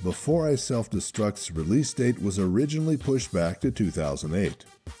result, Before I Self-Destruct's release date was originally pushed back to 2008.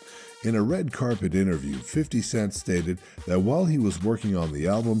 In a red carpet interview, 50 Cent stated that while he was working on the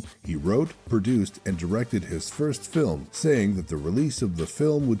album, he wrote, produced, and directed his first film, saying that the release of the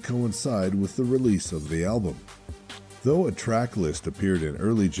film would coincide with the release of the album. Though a track list appeared in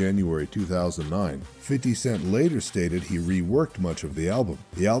early January 2009, 50 Cent later stated he reworked much of the album.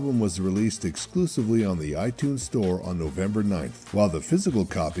 The album was released exclusively on the iTunes Store on November 9th, while the physical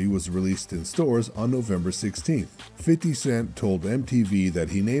copy was released in stores on November 16th. 50 Cent told MTV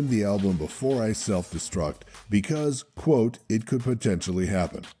that he named the album Before I Self-Destruct because, quote, it could potentially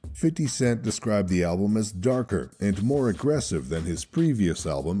happen. 50 Cent described the album as darker and more aggressive than his previous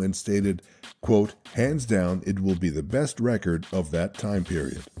album and stated, quote, hands down, it will be the best record of that time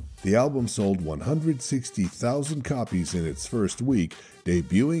period. The album sold 160,000 copies in its first week,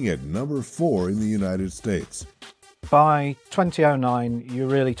 debuting at number 4 in the United States. By 2009, you're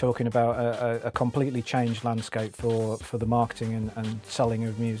really talking about a completely changed landscape for the marketing and selling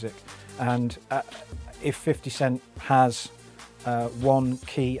of music. And if 50 Cent has one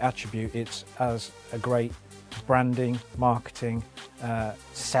key attribute, it's as a great branding, marketing,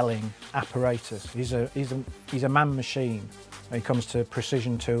 selling apparatus. He's a man machine when it comes to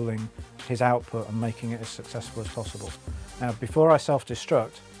precision tooling his output and making it as successful as possible. Now, Before I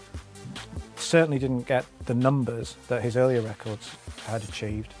Self-Destruct certainly didn't get the numbers that his earlier records had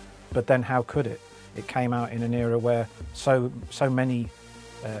achieved, but then how could it? It came out in an era where so many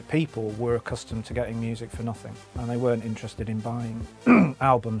people were accustomed to getting music for nothing, and they weren't interested in buying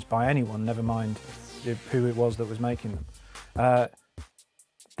albums by anyone, never mind who it was that was making them.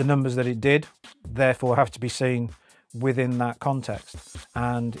 The numbers that it did, therefore, have to be seen within that context,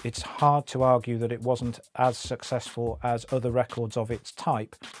 and it's hard to argue that it wasn't as successful as other records of its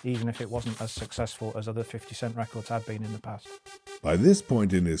type, even if it wasn't as successful as other 50 Cent records had been in the past. By this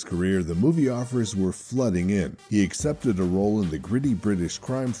point in his career, the movie offers were flooding in. He accepted a role in the gritty British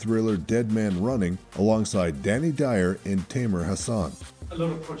crime thriller Dead Man Running alongside Danny Dyer and Tamer Hassan. A lot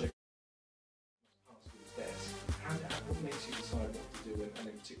of projects. What makes you decide what to do, and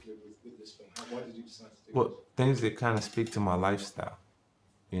in particular with this film? Why did you decide to do it? Well, things that kind of speak to my lifestyle,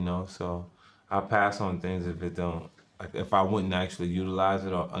 you know. So I'll pass on things if it don't, like if I wouldn't actually utilize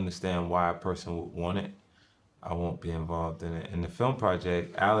it or understand why a person would want it, I won't be involved in it. In the film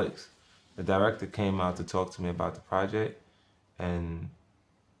project, Alex, the director, came out to talk to me about the project, and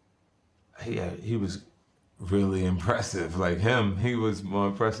he was really impressive. Like he was more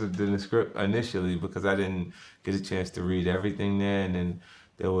impressive than the script initially, because I didn't get a chance to read everything there, and then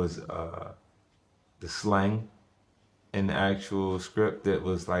there was the slang in the actual script that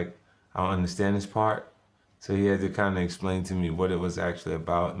was like, I don't understand this part. So he had to kind of explain to me what it was actually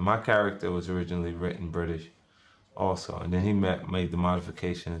about. And my character was originally written British also, and then he made the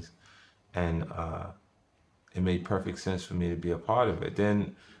modifications, and it made perfect sense for me to be a part of it.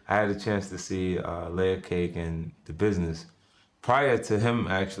 Then I had a chance to see Layer Cake and The Business prior to him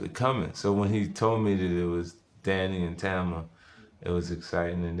actually coming. So when he told me that it was Danny and Tama, it was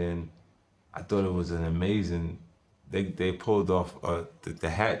exciting. And then I thought it was an amazing, they pulled off the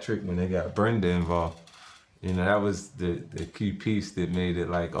hat trick when they got Brenda involved. You know, that was the key piece that made it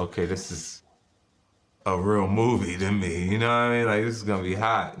like, okay, this is a real movie to me. You know what I mean? Like, this is gonna be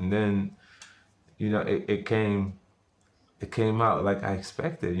hot. And then, you know, it came out like I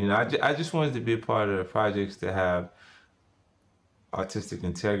expected. You know, I just wanted to be a part of the projects that have artistic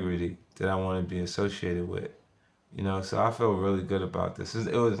integrity that I want to be associated with. You know, so I feel really good about this.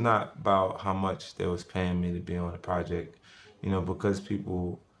 It was not about how much they was paying me to be on the project, you know, because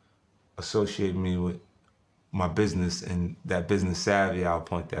people associate me with my business and that business savvy. I'll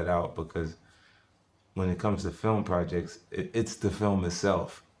point that out, because when it comes to film projects, it's the film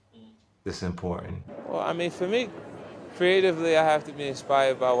itself that's important. Well, I mean, for me, creatively, I have to be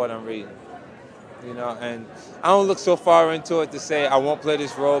inspired by what I'm reading, you know, and I don't look so far into it to say I won't play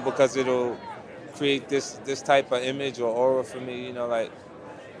this role because it'll create this type of image or aura for me, you know. Like,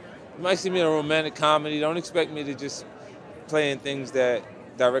 you might see me in a romantic comedy. Don't expect me to just play in things that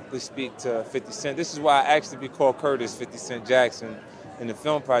directly speak to 50 Cent. This is why I asked to be called Curtis 50 Cent Jackson in the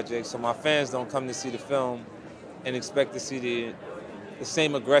film project, so my fans don't come to see the film and expect to see the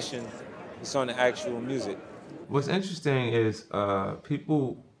same aggression that's on the actual music. What's interesting is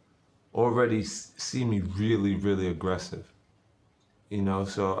people already see me really, really aggressive. You know,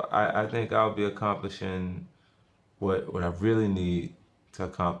 so I think I'll be accomplishing what I really need to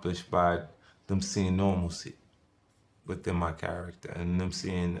accomplish by them seeing normalcy within my character and them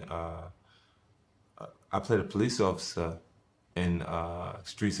seeing, I played a police officer in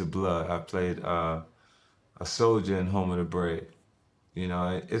Streets of Blood. I played a soldier in Home of the Brave. You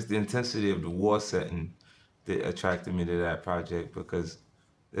know, it's the intensity of the war setting that attracted me to that project, because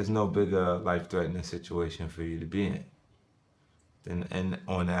there's no bigger life-threatening situation for you to be in than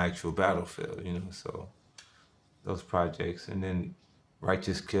on the actual battlefield, you know, so those projects. And then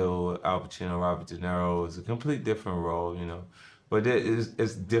Righteous Kill, Al Pacino, Robert De Niro is a complete different role, you know, but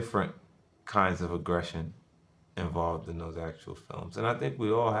it's different kinds of aggression involved in those actual films. And I think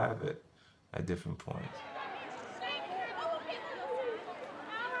we all have it at different points.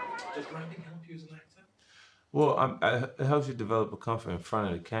 Does branding help you as an actor? Well, it helps you develop a comfort in front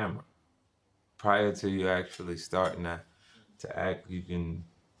of the camera. Prior to you actually starting to act, you can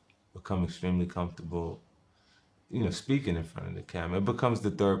become extremely comfortable, you know, speaking in front of the camera. It becomes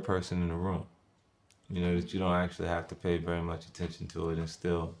the third person in the room. You know, that you don't actually have to pay very much attention to it and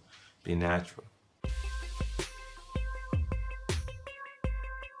still be natural.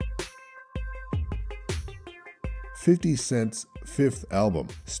 "50 Cent's fifth album,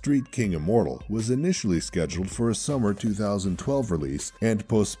 Street King Immortal, was initially scheduled for a summer 2012 release and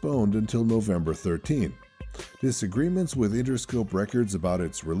postponed until November 13. Disagreements with Interscope Records about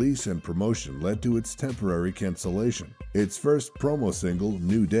its release and promotion led to its temporary cancellation. Its first promo single,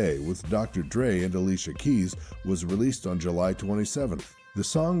 New Day, with Dr. Dre and Alicia Keys, was released on July 27th. The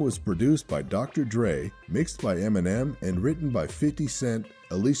song was produced by Dr. Dre, mixed by Eminem, and written by 50 Cent,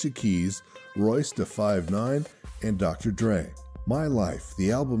 Alicia Keys, Royce da 5'9", and Dr. Dre. My Life,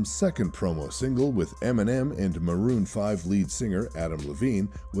 the album's second promo single with Eminem and Maroon 5 lead singer Adam Levine,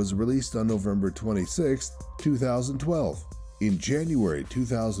 was released on November 26, 2012. In January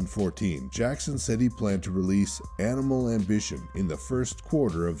 2014, Jackson said he planned to release Animal Ambition in the first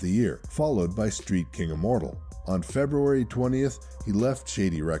quarter of the year, followed by Street King Immortal. On February 20th, he left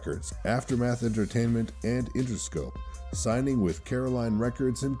Shady Records, Aftermath Entertainment, and Interscope, signing with Caroline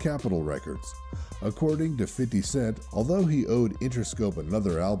Records and Capitol Records. According to 50 Cent, although he owed Interscope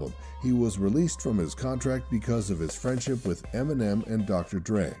another album, he was released from his contract because of his friendship with Eminem and Dr.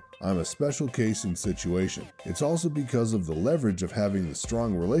 Dre. "I'm a special case and situation. It's also because of the leverage of having the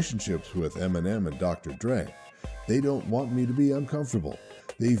strong relationships with Eminem and Dr. Dre. They don't want me to be uncomfortable.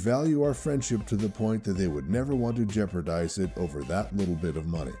 They value our friendship to the point that they would never want to jeopardize it over that little bit of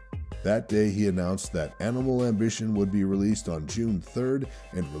money." That day, he announced that Animal Ambition would be released on June 3rd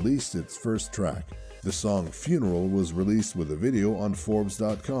and released its first track. The song Funeral was released with a video on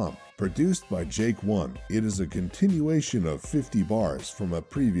Forbes.com. Produced by Jake One, it is a continuation of 50 Bars from a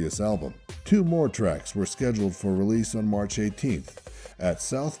previous album. 2 more tracks were scheduled for release on March 18th. At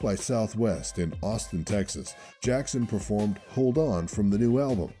South by Southwest in Austin, Texas, Jackson performed Hold On from the new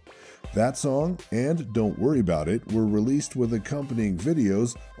album. That song and Don't Worry About It were released with accompanying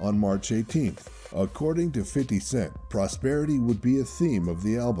videos on March 18th. According to 50 Cent, prosperity would be a theme of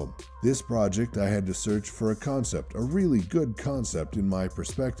the album. "This project I had to search for a concept, a really good concept in my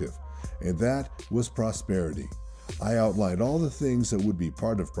perspective, and that was prosperity. I outlined all the things that would be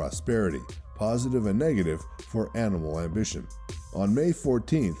part of prosperity, positive and negative, for Animal Ambition." On May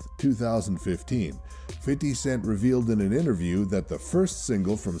 14th, 2015, 50 Cent revealed in an interview that the first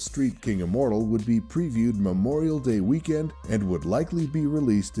single from Street King Immortal would be previewed Memorial Day weekend and would likely be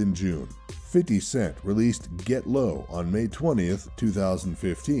released in June. 50 Cent released Get Low on May 20th,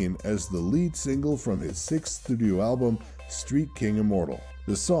 2015 as the lead single from his 6th studio album, Street King Immortal.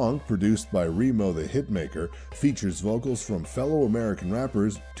 The song, produced by Remo the Hitmaker, features vocals from fellow American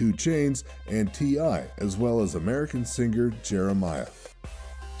rappers 2 Chainz and T.I., as well as American singer Jeremiah.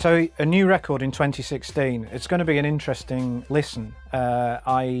 So a new record in 2016. It's going to be an interesting listen.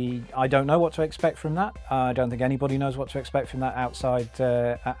 I don't know what to expect from that. I don't think anybody knows what to expect from that outside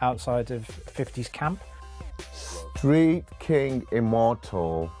of 50's camp. Street King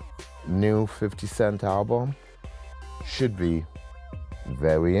Immortal, new 50 Cent album, should be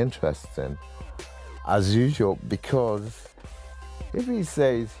very interesting. As usual, because if he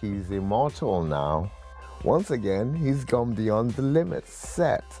says he's immortal now, once again, he's gone beyond the limits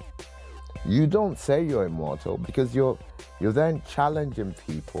set. You don't say you're immortal because you're then challenging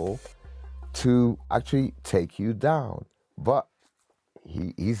people to actually take you down. But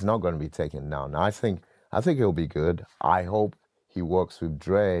he's not going to be taken down. I think he'll be good. I hope he works with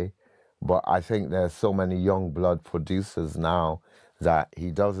Dre, but I think there's so many young blood producers now that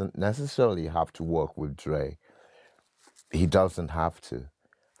he doesn't necessarily have to work with Dre. He doesn't have to,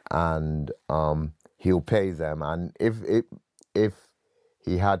 and he'll pay them. And if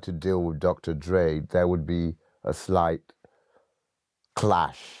he had to deal with Dr. Dre, there would be a slight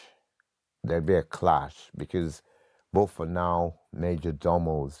clash. There'd be a clash because both are now major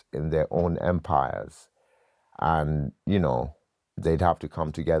domos in their own empires. And, you know, they'd have to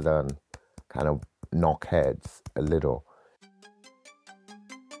come together and kind of knock heads a little.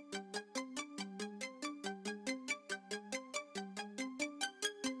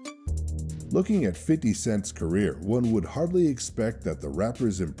 Looking at 50 Cent's career, one would hardly expect that the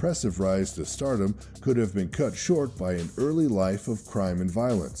rapper's impressive rise to stardom could have been cut short by an early life of crime and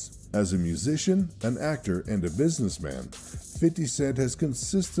violence. As a musician, an actor, and a businessman, 50 Cent has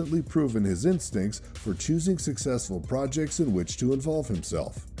consistently proven his instincts for choosing successful projects in which to involve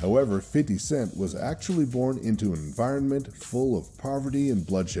himself. However, 50 Cent was actually born into an environment full of poverty and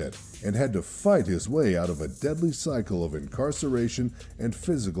bloodshed, and had to fight his way out of a deadly cycle of incarceration and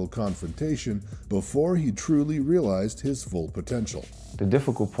physical confrontation before he truly realized his full potential. The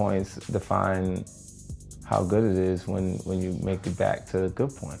difficult points define how good it is when you make it back to the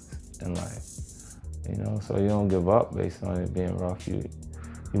good points in life. You know, so you don't give up based on it being rough. You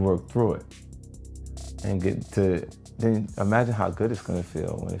work through it and get to, then imagine how good it's gonna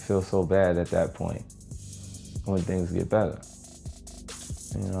feel when it feels so bad at that point, when things get better.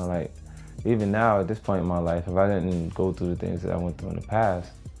 You know, like, even now at this point in my life, if I didn't go through the things that I went through in the past,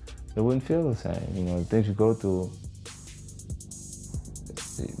 it wouldn't feel the same. You know, the things you go through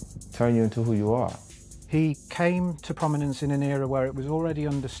turn you into who you are. He came to prominence in an era where it was already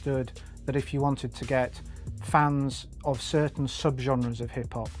understood that if you wanted to get fans of certain subgenres of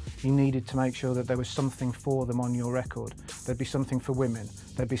hip-hop, you needed to make sure that there was something for them on your record. There'd be something for women,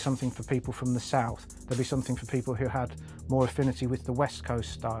 there'd be something for people from the South, there'd be something for people who had more affinity with the West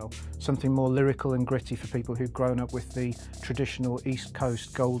Coast style, something more lyrical and gritty for people who'd grown up with the traditional East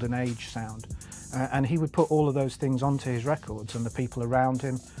Coast Golden Age sound. And he would put all of those things onto his records, and the people around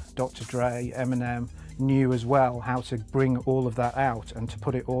him, Dr. Dre, Eminem, knew as well how to bring all of that out and to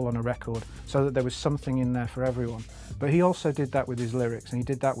put it all on a record so that there was something in there for everyone. But he also did that with his lyrics, and he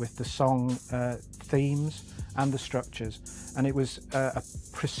did that with the song themes and the structures. And it was a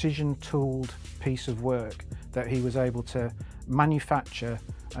precision-tooled piece of work that he was able to manufacture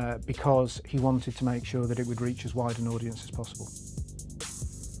because he wanted to make sure that it would reach as wide an audience as possible.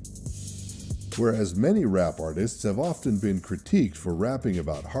 Whereas many rap artists have often been critiqued for rapping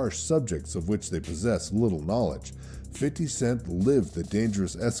about harsh subjects of which they possess little knowledge, 50 Cent lived the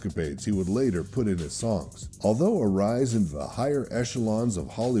dangerous escapades he would later put in his songs. Although a rise into the higher echelons of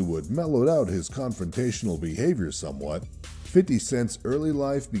Hollywood mellowed out his confrontational behavior somewhat, 50 Cent's early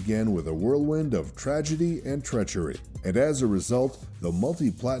life began with a whirlwind of tragedy and treachery, and as a result, the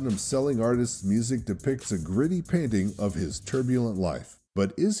multi-platinum selling artist's music depicts a gritty painting of his turbulent life.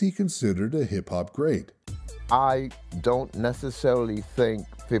 But is he considered a hip-hop great? I don't necessarily think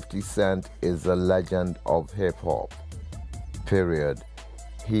 50 Cent is a legend of hip-hop, period.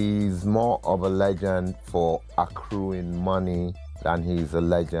 He's more of a legend for accruing money than he's a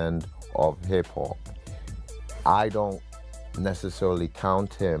legend of hip-hop. I don't necessarily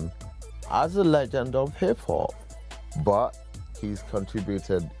count him as a legend of hip-hop, but he's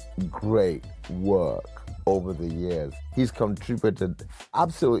contributed great work over the years. He's contributed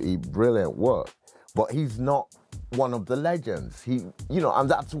absolutely brilliant work, but he's not one of the legends. And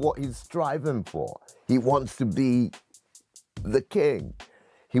that's what he's striving for. He wants to be the king.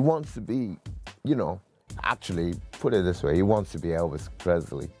 He wants to be, actually, put it this way, he wants to be Elvis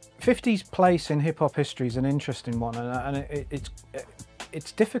Presley. 50's place in hip-hop history is an interesting one, and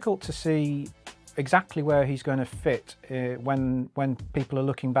it's difficult to see exactly where he's going to fit when people are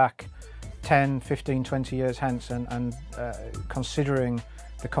looking back 10, 15, 20 years hence and considering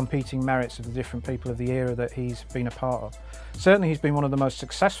the competing merits of the different people of the era that he's been a part of. Certainly he's been one of the most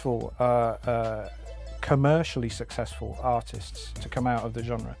successful, commercially successful artists to come out of the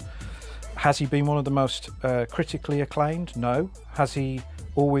genre. Has he been one of the most critically acclaimed? No. Has he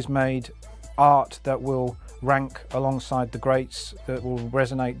always made art that will rank alongside the greats, that will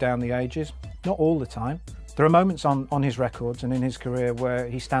resonate down the ages? Not all the time. There are moments on his records and in his career where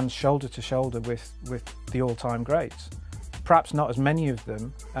he stands shoulder to shoulder with the all-time greats. Perhaps not as many of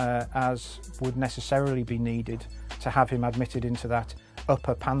them as would necessarily be needed to have him admitted into that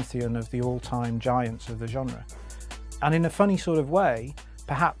upper pantheon of the all-time giants of the genre. And in a funny sort of way,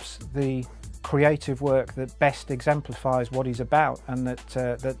 perhaps the creative work that best exemplifies what he's about, and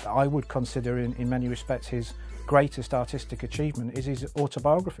that I would consider in many respects his greatest artistic achievement is his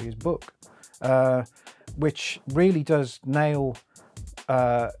autobiography, his book, which really does nail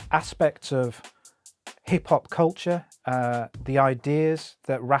aspects of hip-hop culture, the ideas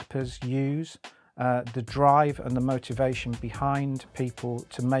that rappers use, the drive and the motivation behind people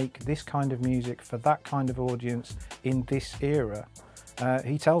to make this kind of music for that kind of audience in this era.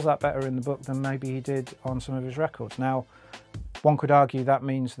 He tells that better in the book than maybe he did on some of his records. Now, one could argue that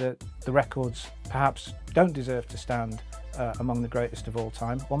means that the records perhaps don't deserve to stand among the greatest of all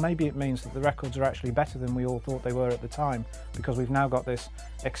time. Or maybe it means that the records are actually better than we all thought they were at the time, because we've now got this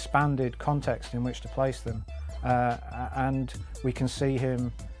expanded context in which to place them. And we can see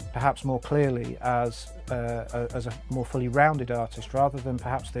him perhaps more clearly as a more fully rounded artist, rather than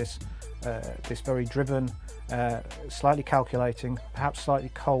perhaps this very driven, slightly calculating, perhaps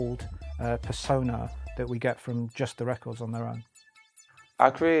slightly cold persona that we get from just the records on their own. I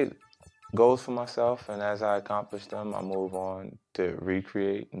create goals for myself, and as I accomplish them, I move on to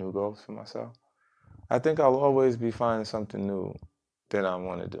recreate new goals for myself. I think I'll always be finding something new that I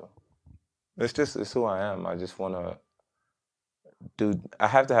want to do. It's who I am. I just want to I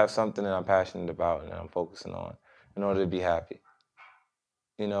have to have something that I'm passionate about and that I'm focusing on in order to be happy.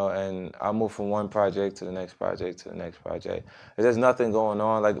 You know, and I move from one project to the next project to the next project. If there's nothing going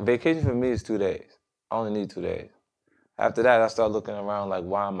on, like vacation for me is 2 days. I only need 2 days. After that, I start looking around like,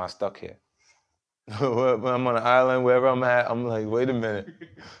 why am I stuck here? When I'm on an island, wherever I'm at, I'm like, wait a minute,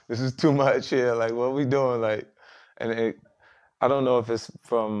 this is too much here. Like, what are we doing? Like, and I don't know if it's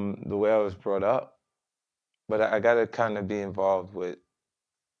from the way I was brought up, but I got to kind of be involved with,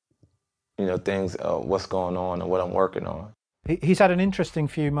 you know, things, what's going on and what I'm working on. He's had an interesting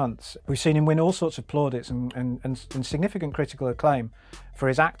few months. We've seen him win all sorts of plaudits and significant critical acclaim for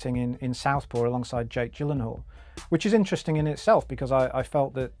his acting in Southpaw alongside Jake Gyllenhaal, which is interesting in itself, because I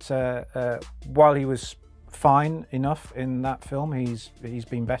felt that while he was fine enough in that film, he's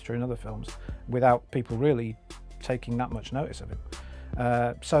been better in other films without people really taking that much notice of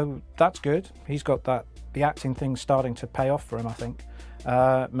him. So that's good. He's got the acting thing starting to pay off for him, I think.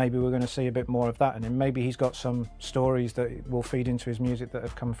 Maybe we're going to see a bit more of that in him. Maybe he's got some stories that will feed into his music that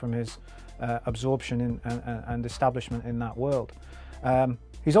have come from his absorption and establishment in that world.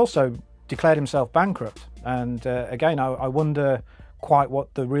 He's also declared himself bankrupt, and again, I wonder quite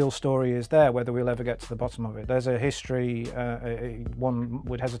what the real story is there, whether we'll ever get to the bottom of it. There's a history, one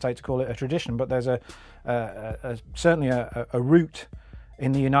would hesitate to call it a tradition, but there's certainly a route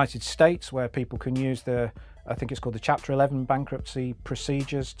in the United States where people can use I think it's called the Chapter 11 bankruptcy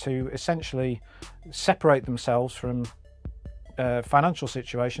procedures to essentially separate themselves from financial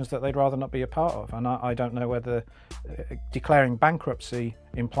situations that they'd rather not be a part of. And I don't know whether declaring bankruptcy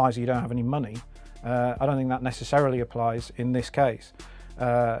implies you don't have any money. I don't think that necessarily applies in this case.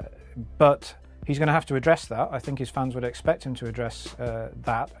 But he's going to have to address that. I think his fans would expect him to address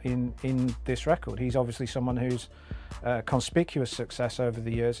that in this record. He's obviously someone whose conspicuous success over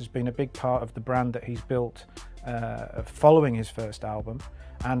the years has been a big part of the brand that he's built following his first album,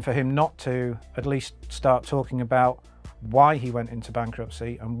 and for him not to at least start talking about why he went into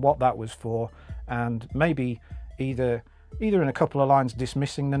bankruptcy and what that was for, and maybe either in a couple of lines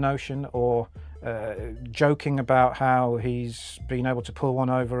dismissing the notion, or joking about how he's been able to pull one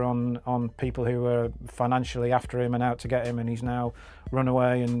over on people who were financially after him and out to get him, and he's now run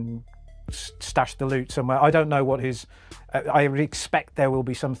away and stashed the loot somewhere. I don't know what his... I would expect there will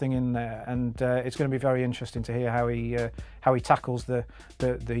be something in there, and it's going to be very interesting to hear how he tackles the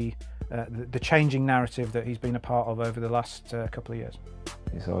changing narrative that he's been a part of over the last couple of years.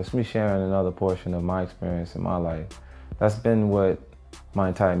 So it's me sharing another portion of my experience in my life. That's been what my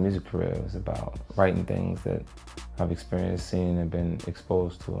entire music career was about, writing things that I've experienced, seen, and been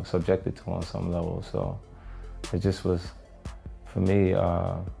exposed to or subjected to on some level. So it just was, for me,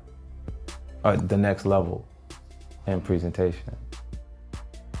 the next level in presentation.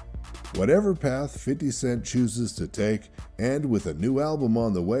 Whatever path 50 Cent chooses to take, and with a new album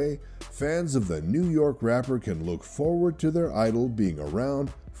on the way, fans of the New York rapper can look forward to their idol being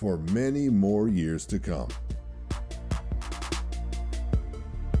around for many more years to come.